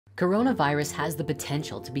Coronavirus has the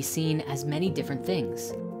potential to be seen as many different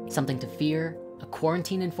things, something to fear, a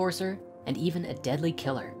quarantine enforcer, and even a deadly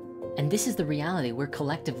killer. And this is the reality we're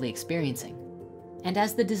collectively experiencing. And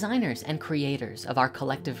as the designers and creators of our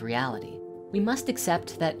collective reality, we must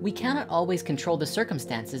accept that we cannot always control the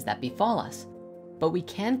circumstances that befall us, but we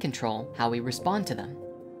can control how we respond to them.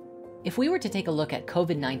 If we were to take a look at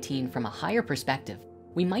COVID-19 from a higher perspective,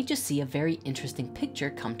 we might just see a very interesting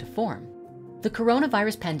picture come to form. The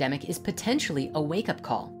coronavirus pandemic is potentially a wake-up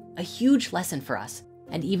call, a huge lesson for us,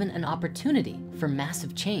 and even an opportunity for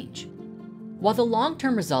massive change. While the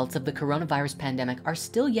long-term results of the coronavirus pandemic are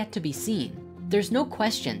still yet to be seen, there's no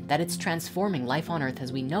question that it's transforming life on Earth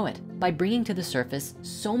as we know it by bringing to the surface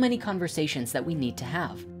so many conversations that we need to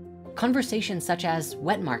have. Conversations such as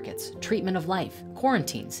wet markets, treatment of life,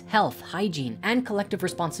 quarantines, health, hygiene, and collective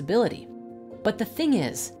responsibility. But the thing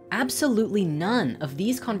is, absolutely none of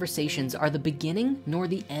these conversations are the beginning nor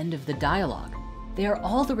the end of the dialogue. They are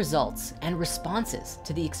all the results and responses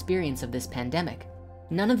to the experience of this pandemic.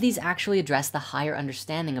 None of these actually address the higher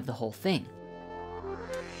understanding of the whole thing.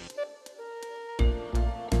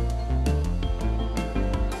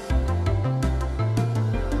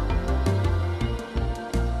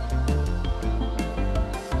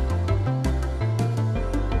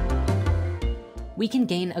 We can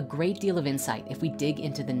gain a great deal of insight if we dig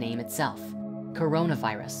into the name itself,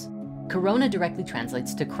 coronavirus. Corona directly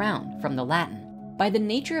translates to crown from the Latin. By the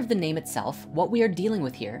nature of the name itself, what we are dealing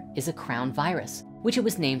with here is a crown virus, which it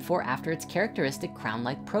was named for after its characteristic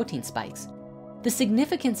crown-like protein spikes. The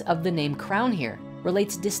significance of the name crown here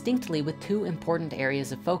relates distinctly with two important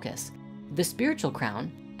areas of focus, the spiritual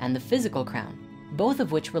crown and the physical crown, both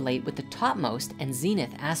of which relate with the topmost and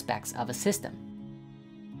zenith aspects of a system.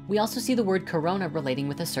 We also see the word corona relating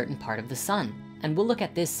with a certain part of the sun, and we'll look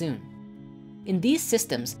at this soon. In these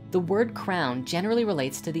systems, the word crown generally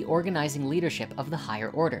relates to the organizing leadership of the higher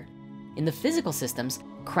order. In the physical systems,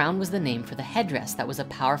 crown was the name for the headdress that was a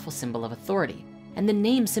powerful symbol of authority, and the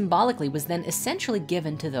name symbolically was then essentially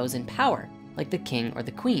given to those in power, like the king or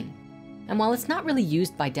the queen. And while it's not really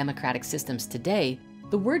used by democratic systems today,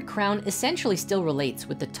 the word crown essentially still relates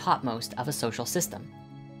with the topmost of a social system.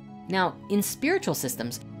 Now, in spiritual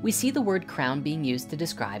systems, we see the word crown being used to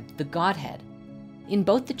describe the Godhead. In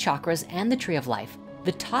both the chakras and the tree of life,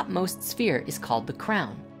 the topmost sphere is called the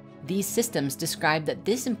crown. These systems describe that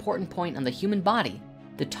this important point on the human body,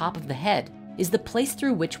 the top of the head, is the place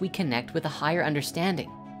through which we connect with a higher understanding,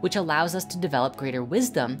 which allows us to develop greater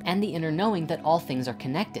wisdom and the inner knowing that all things are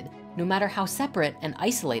connected, no matter how separate and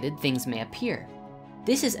isolated things may appear.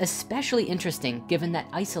 This is especially interesting given that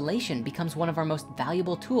isolation becomes one of our most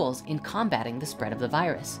valuable tools in combating the spread of the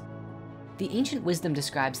virus. The ancient wisdom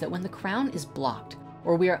describes that when the crown is blocked,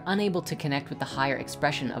 or we are unable to connect with the higher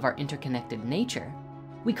expression of our interconnected nature,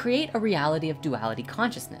 we create a reality of duality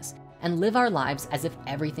consciousness and live our lives as if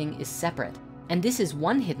everything is separate. And this is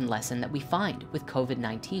one hidden lesson that we find with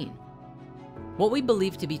COVID-19. What we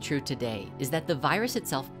believe to be true today is that the virus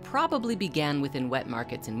itself probably began within wet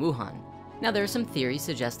markets in Wuhan. Now, there are some theories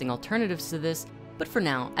suggesting alternatives to this, but for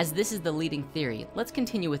now, as this is the leading theory, let's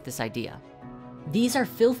continue with this idea. These are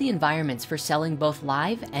filthy environments for selling both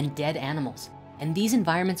live and dead animals. And these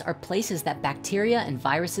environments are places that bacteria and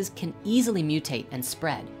viruses can easily mutate and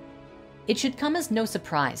spread. It should come as no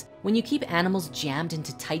surprise when you keep animals jammed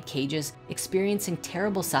into tight cages, experiencing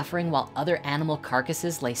terrible suffering while other animal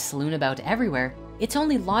carcasses lay strewn about everywhere. It's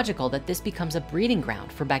only logical that this becomes a breeding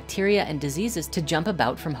ground for bacteria and diseases to jump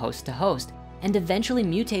about from host to host and eventually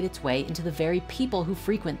mutate its way into the very people who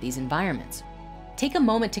frequent these environments. Take a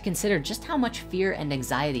moment to consider just how much fear and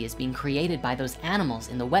anxiety is being created by those animals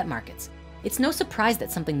in the wet markets. It's no surprise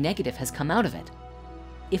that something negative has come out of it.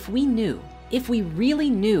 If we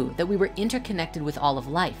really knew that we were interconnected with all of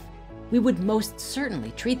life, we would most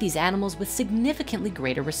certainly treat these animals with significantly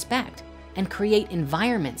greater respect and create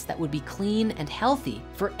environments that would be clean and healthy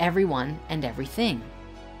for everyone and everything.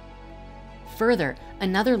 Further,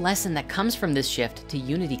 another lesson that comes from this shift to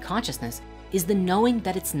unity consciousness is the knowing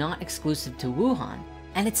that it's not exclusive to Wuhan,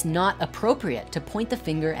 and it's not appropriate to point the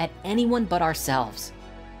finger at anyone but ourselves.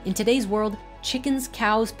 In today's world, chickens,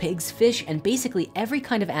 cows, pigs, fish, and basically every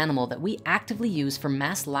kind of animal that we actively use for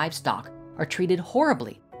mass livestock are treated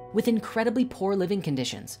horribly with incredibly poor living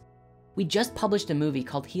conditions. We just published a movie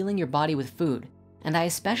called Healing Your Body with Food, and I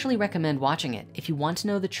especially recommend watching it if you want to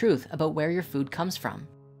know the truth about where your food comes from.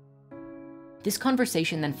 This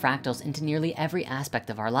conversation then fractals into nearly every aspect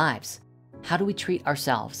of our lives. How do we treat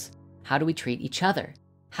ourselves? How do we treat each other?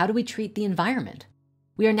 How do we treat the environment?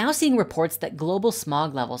 We are now seeing reports that global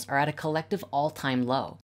smog levels are at a collective all-time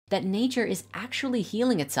low, that nature is actually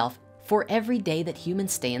healing itself for every day that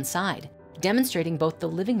humans stay inside, demonstrating both the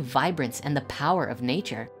living vibrance and the power of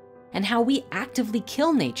nature, and how we actively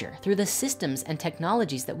kill nature through the systems and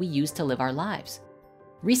technologies that we use to live our lives.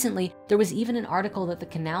 Recently, there was even an article that the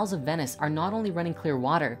canals of Venice are not only running clear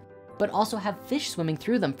water, but also have fish swimming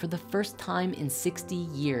through them for the first time in 60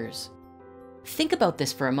 years. Think about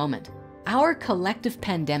this for a moment. Our collective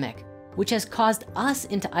pandemic, which has caused us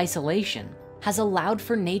into isolation, has allowed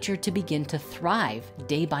for nature to begin to thrive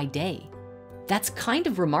day by day. That's kind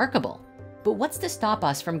of remarkable. But what's to stop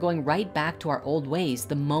us from going right back to our old ways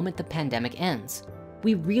the moment the pandemic ends?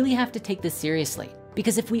 We really have to take this seriously,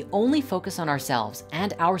 because if we only focus on ourselves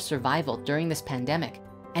and our survival during this pandemic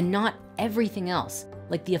and not everything else,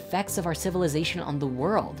 like the effects of our civilization on the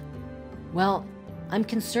world, well, I'm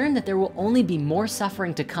concerned that there will only be more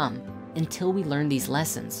suffering to come until we learn these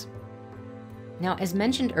lessons. Now, as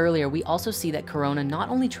mentioned earlier, we also see that corona not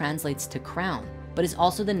only translates to crown, but is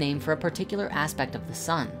also the name for a particular aspect of the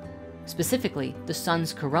sun. Specifically, the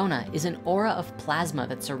sun's corona is an aura of plasma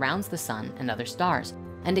that surrounds the sun and other stars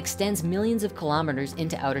and extends millions of kilometers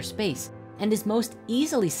into outer space and is most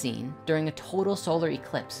easily seen during a total solar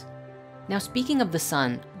eclipse. Now, speaking of the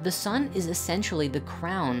sun is essentially the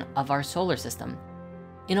crown of our solar system.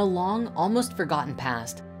 In a long, almost forgotten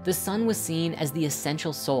past, the sun was seen as the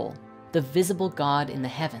essential soul, the visible God in the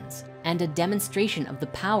heavens, and a demonstration of the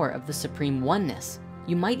power of the supreme oneness.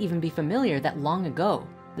 You might even be familiar that long ago,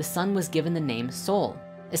 the sun was given the name Sol,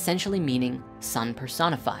 essentially meaning sun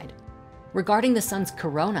personified. Regarding the sun's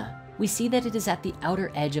corona, we see that it is at the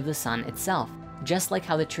outer edge of the sun itself, just like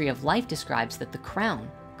how the tree of life describes that the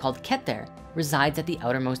crown, called Keter, resides at the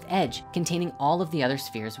outermost edge, containing all of the other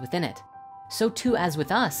spheres within it. So too as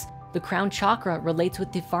with us, the crown chakra relates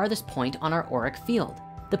with the farthest point on our auric field,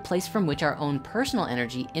 the place from which our own personal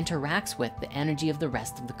energy interacts with the energy of the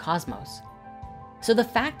rest of the cosmos. So the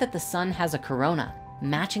fact that the sun has a corona,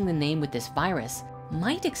 matching the name with this virus,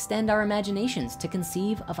 might extend our imaginations to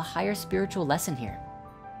conceive of a higher spiritual lesson here.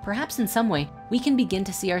 Perhaps in some way, we can begin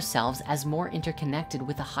to see ourselves as more interconnected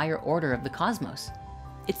with the higher order of the cosmos.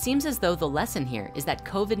 It seems as though the lesson here is that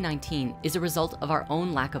COVID-19 is a result of our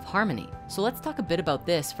own lack of harmony. So let's talk a bit about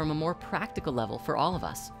this from a more practical level for all of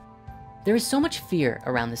us. There is so much fear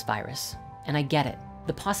around this virus, and I get it.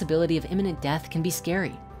 The possibility of imminent death can be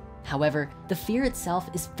scary. However, the fear itself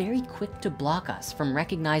is very quick to block us from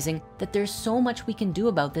recognizing that there's so much we can do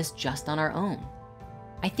about this just on our own.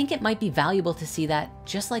 I think it might be valuable to see that,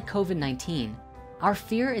 just like COVID-19, our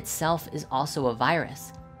fear itself is also a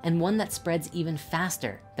virus, and one that spreads even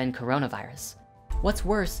faster than coronavirus. What's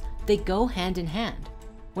worse, they go hand in hand.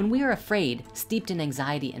 When we are afraid, steeped in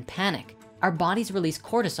anxiety and panic, our bodies release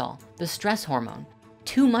cortisol, the stress hormone.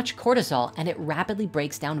 Too much cortisol and it rapidly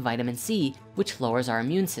breaks down vitamin C, which lowers our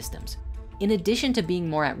immune systems. In addition to being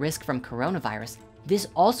more at risk from coronavirus, this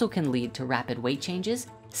also can lead to rapid weight changes,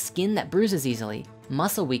 skin that bruises easily,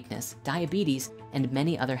 muscle weakness, diabetes, and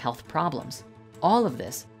many other health problems. All of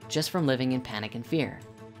this just from living in panic and fear.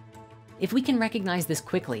 If we can recognize this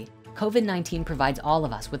quickly, COVID-19 provides all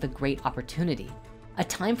of us with a great opportunity, a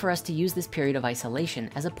time for us to use this period of isolation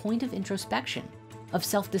as a point of introspection, of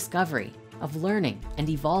self-discovery, of learning and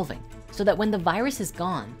evolving, so that when the virus is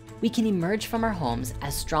gone, we can emerge from our homes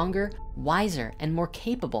as stronger, wiser, and more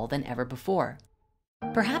capable than ever before.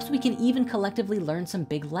 Perhaps we can even collectively learn some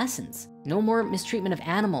big lessons. No more mistreatment of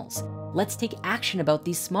animals. Let's take action about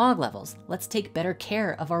these smog levels. Let's take better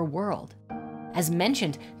care of our world. As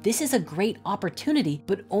mentioned, this is a great opportunity,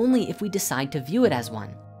 but only if we decide to view it as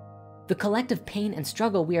one. The collective pain and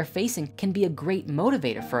struggle we are facing can be a great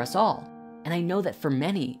motivator for us all. And I know that for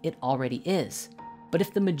many, it already is. But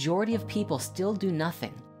if the majority of people still do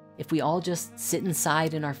nothing, if we all just sit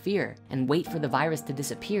inside in our fear and wait for the virus to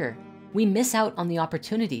disappear, we miss out on the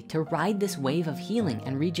opportunity to ride this wave of healing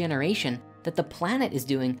and regeneration that the planet is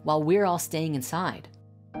doing while we're all staying inside.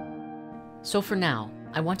 So for now,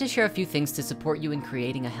 I want to share a few things to support you in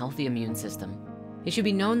creating a healthy immune system. It should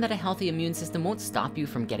be known that a healthy immune system won't stop you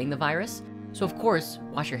from getting the virus. So of course,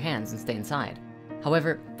 wash your hands and stay inside.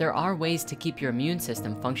 However, there are ways to keep your immune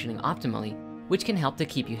system functioning optimally, which can help to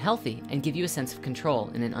keep you healthy and give you a sense of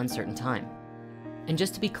control in an uncertain time. And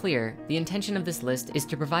just to be clear, the intention of this list is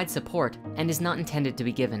to provide support and is not intended to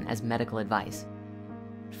be given as medical advice.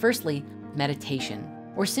 Firstly, meditation,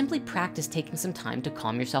 or simply practice taking some time to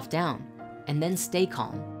calm yourself down, and then stay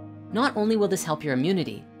calm. Not only will this help your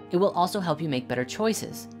immunity, it will also help you make better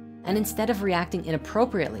choices. And instead of reacting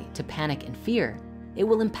inappropriately to panic and fear, it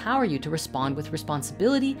will empower you to respond with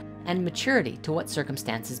responsibility and maturity to what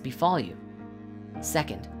circumstances befall you.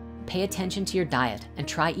 Second, pay attention to your diet and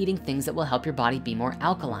try eating things that will help your body be more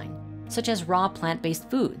alkaline, such as raw plant-based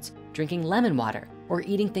foods, drinking lemon water, or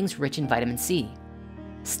eating things rich in vitamin C.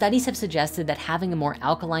 Studies have suggested that having a more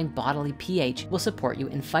alkaline bodily pH will support you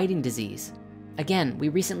in fighting disease. Again, we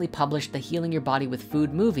recently published the Healing Your Body with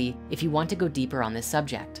Food movie if you want to go deeper on this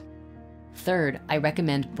subject. Third, I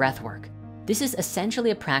recommend breath work. This is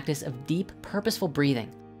essentially a practice of deep, purposeful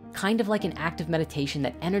breathing, kind of like an active meditation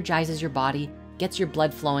that energizes your body, gets your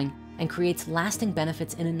blood flowing, and creates lasting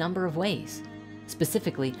benefits in a number of ways.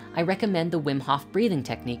 Specifically, I recommend the Wim Hof breathing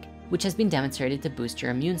technique, which has been demonstrated to boost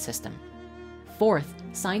your immune system. Fourth,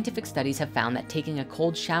 scientific studies have found that taking a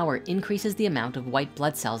cold shower increases the amount of white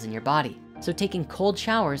blood cells in your body. So taking cold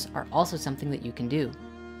showers are also something that you can do.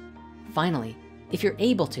 Finally, if you're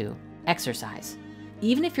able to, exercise.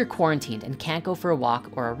 Even if you're quarantined and can't go for a walk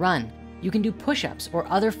or a run, you can do push-ups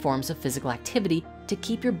or other forms of physical activity to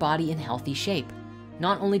keep your body in healthy shape.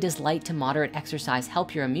 Not only does light to moderate exercise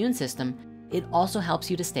help your immune system, it also helps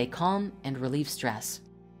you to stay calm and relieve stress.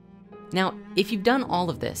 Now, if you've done all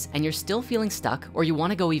of this and you're still feeling stuck or you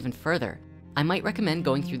wanna go even further, I might recommend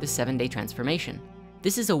going through the 7-day transformation.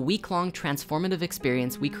 This is a week-long transformative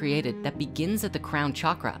experience we created that begins at the crown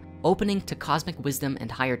chakra, opening to cosmic wisdom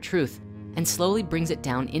and higher truth, and slowly brings it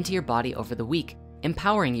down into your body over the week,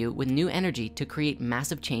 empowering you with new energy to create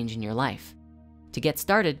massive change in your life. To get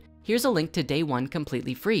started, here's a link to day 1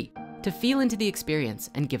 completely free to feel into the experience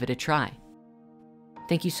and give it a try.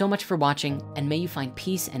 Thank you so much for watching, and may you find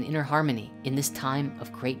peace and inner harmony in this time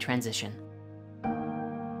of great transition.